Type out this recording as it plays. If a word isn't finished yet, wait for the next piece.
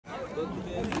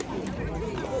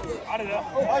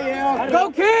Oh, yeah. Go,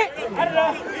 kid!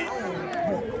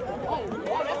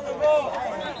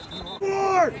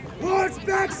 Forward! March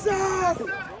back south! Go,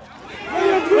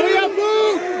 yeah,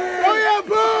 boom! Go, yeah,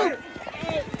 boom!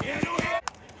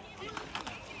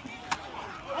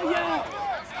 Oh, yeah!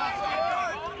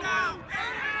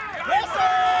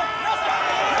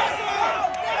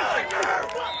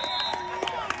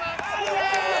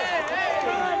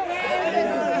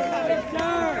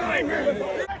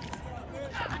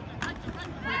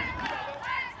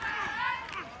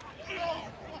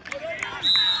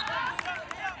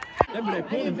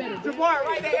 Jabbar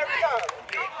right there every time.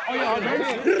 Oh, yeah, I'm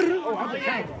the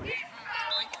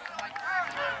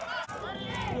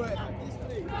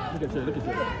Look at you, look at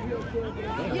you.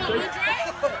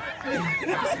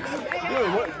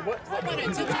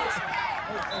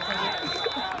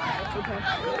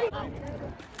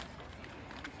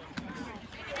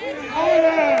 Oh,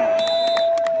 yeah!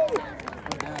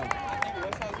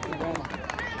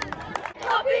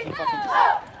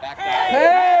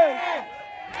 Hey!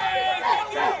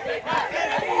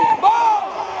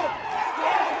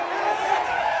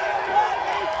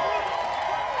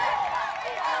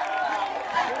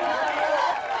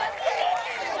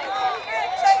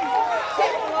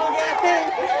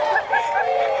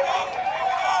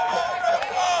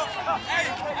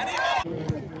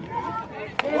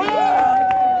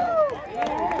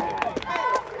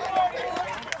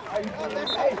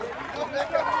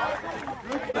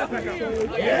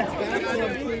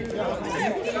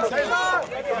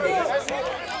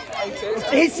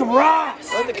 Eat some rocks.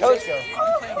 Let the coach go.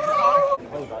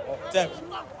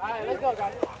 Alright, let's go,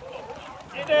 guys.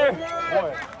 Get there.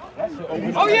 Boy,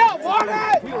 oh yeah,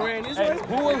 water! We ran this way.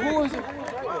 Who was it?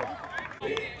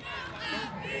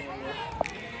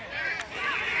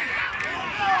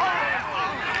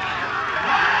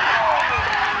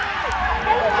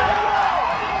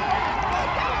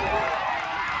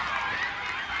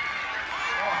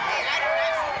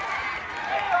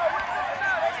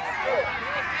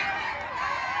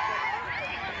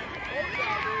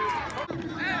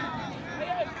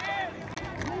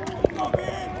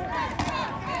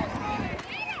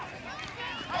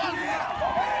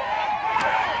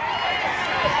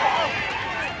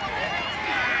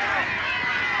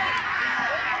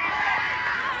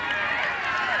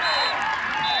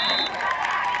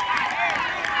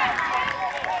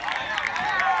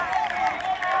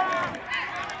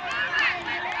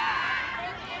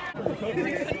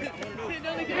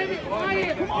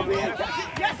 Come on, man.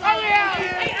 Yes, oh yeah!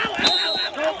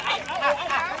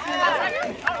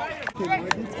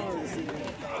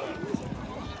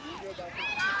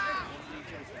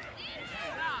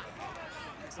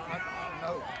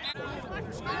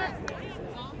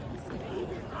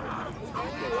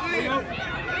 There you go.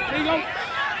 There you go.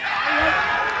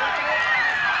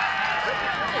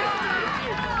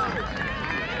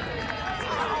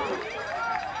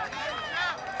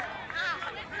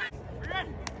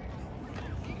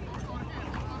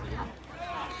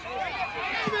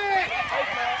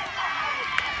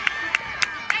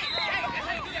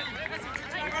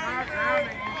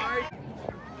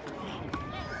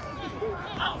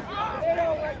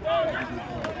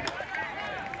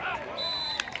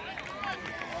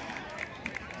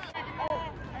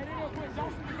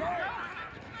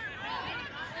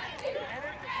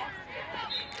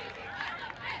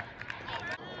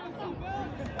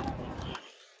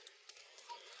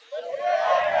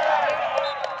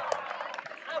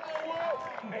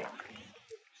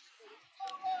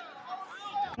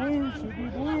 Should be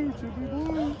blue, should be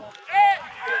blue.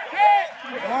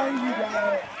 Why are you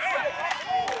guys?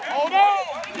 Hold on!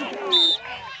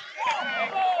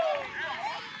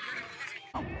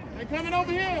 They're coming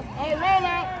over here. Oh, roll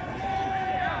out.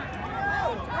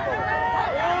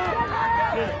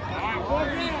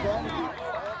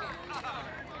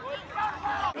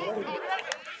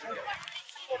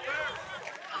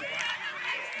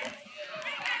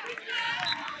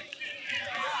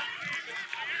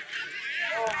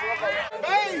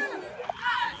 Hey!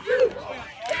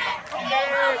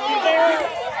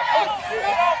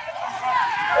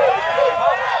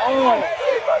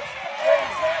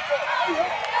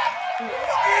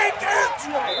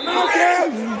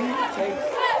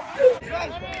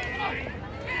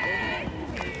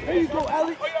 There you go,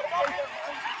 Allie.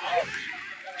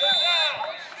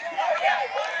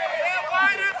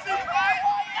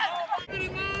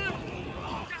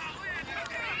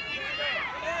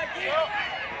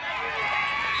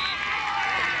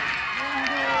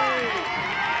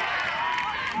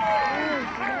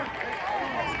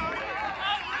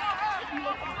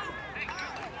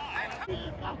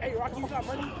 Hey, Rocky, you got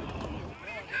money?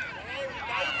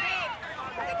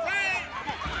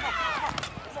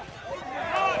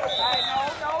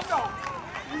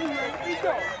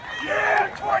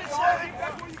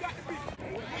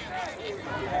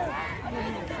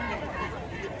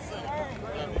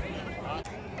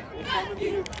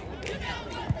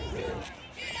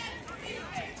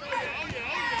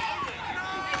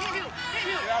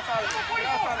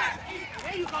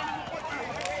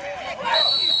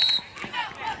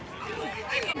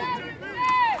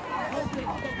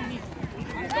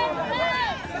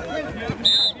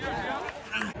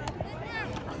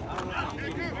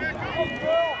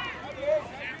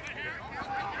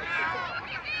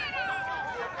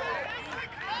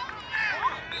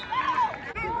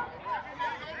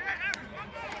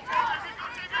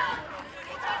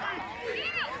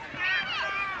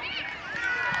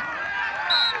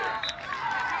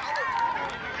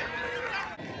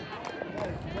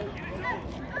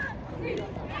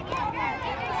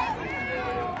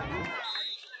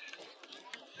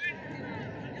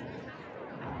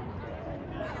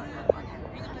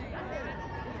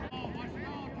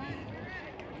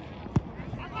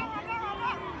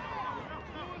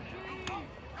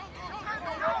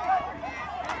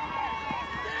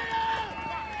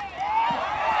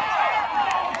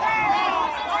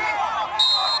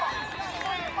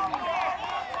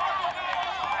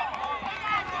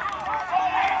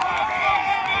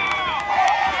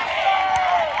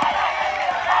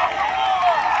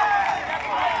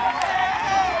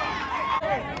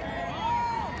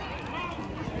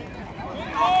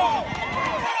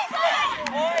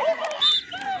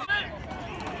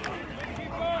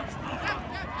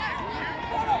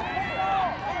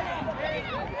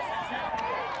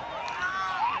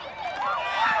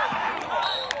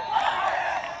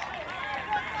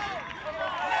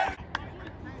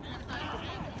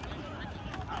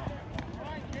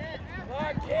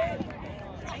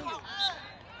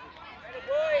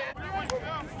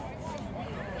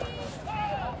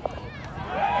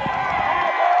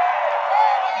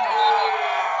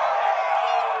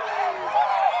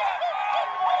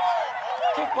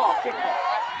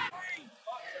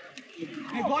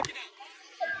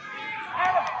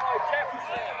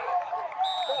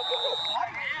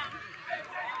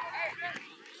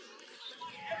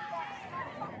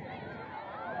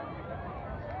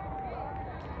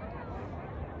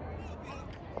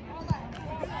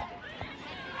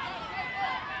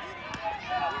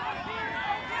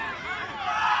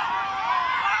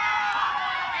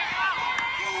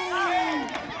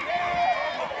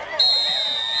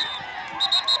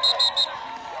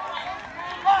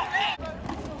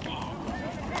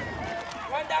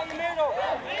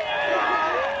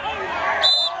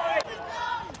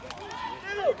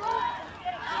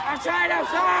 Outside,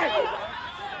 outside!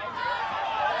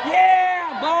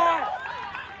 Yeah, boy!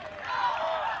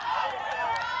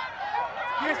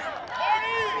 Yes.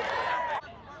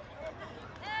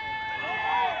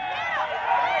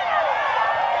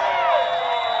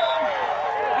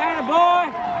 Atta boy!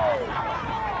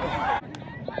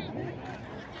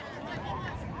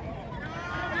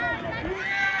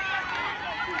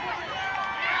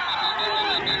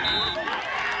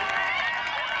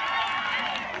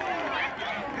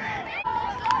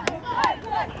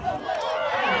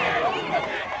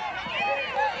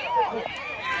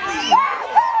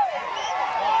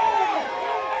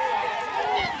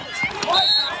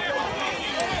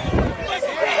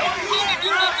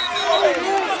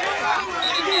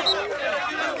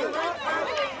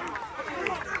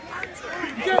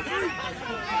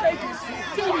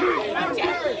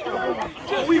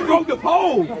 We broke the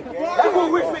pole. That's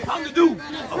what Richmond come to do.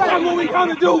 That's what we come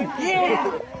to do.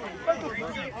 Yeah!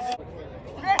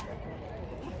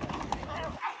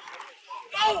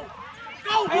 Go!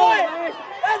 Go, boy!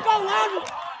 Let's go, Elijah!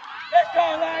 Let's go,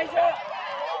 Elijah!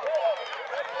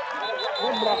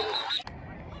 Good block.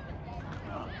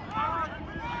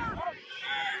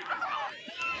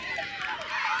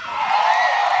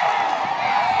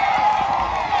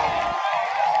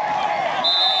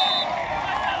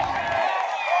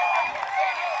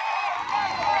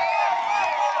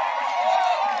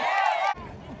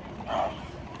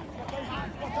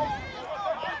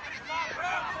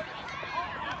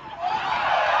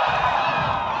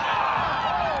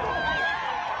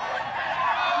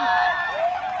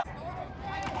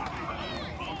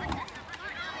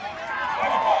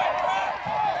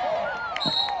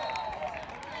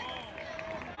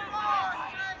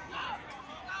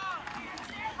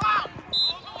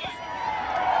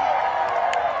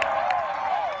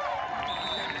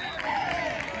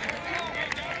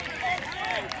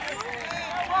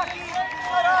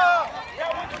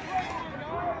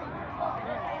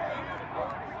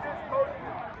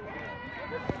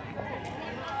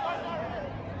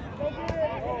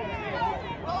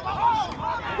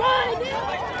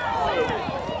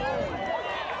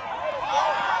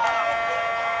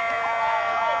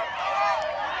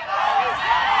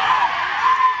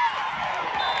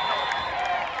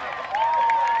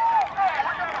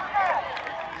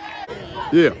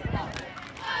 Yeah.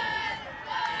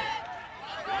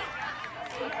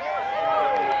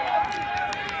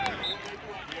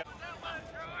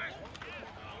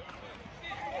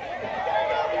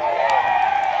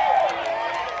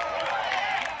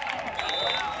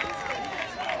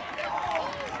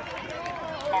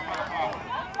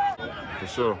 For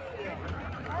sure.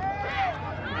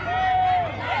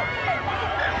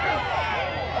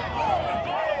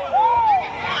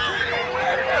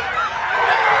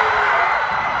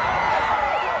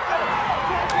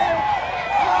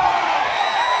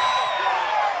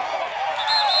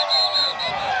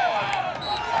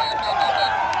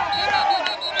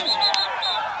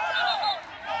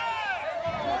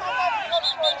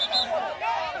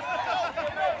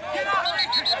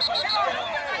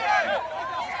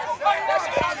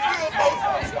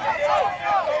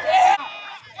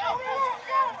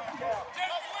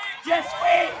 Just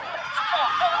wait.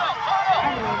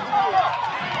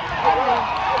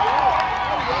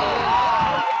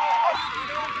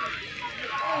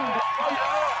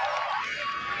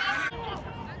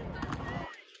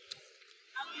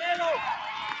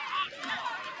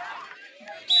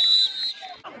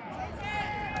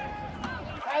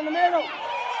 In the middle.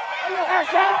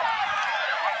 Action.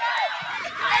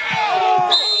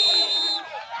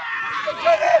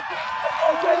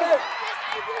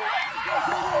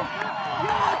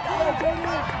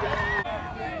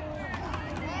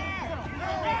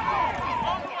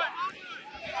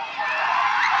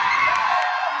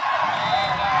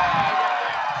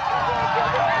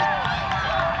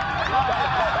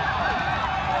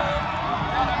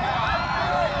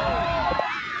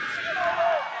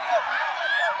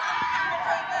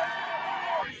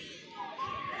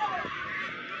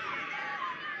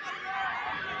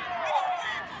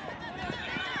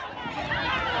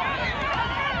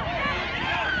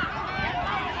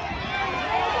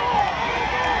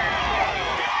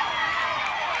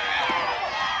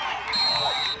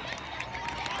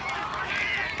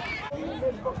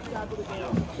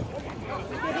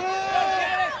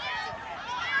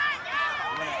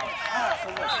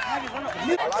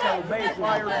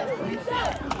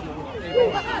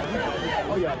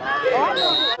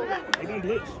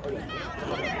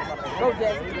 Go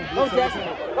Jackson! Go Jackson!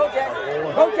 Go Jackson!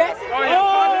 Go Jackson! Oh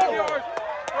yeah!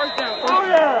 First down! Oh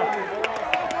yeah!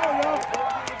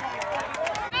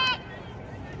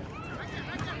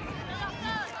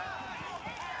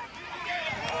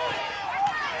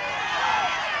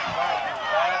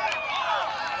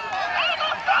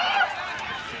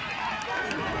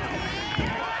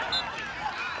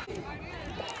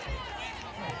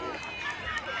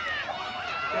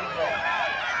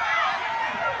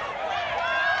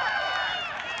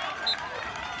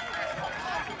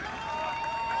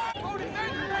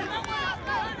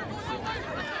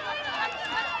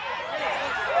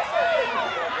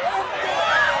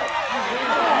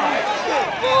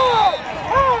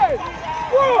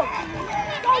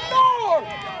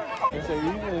 There's a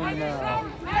reason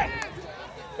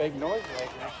fake noise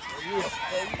like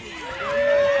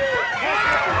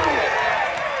that.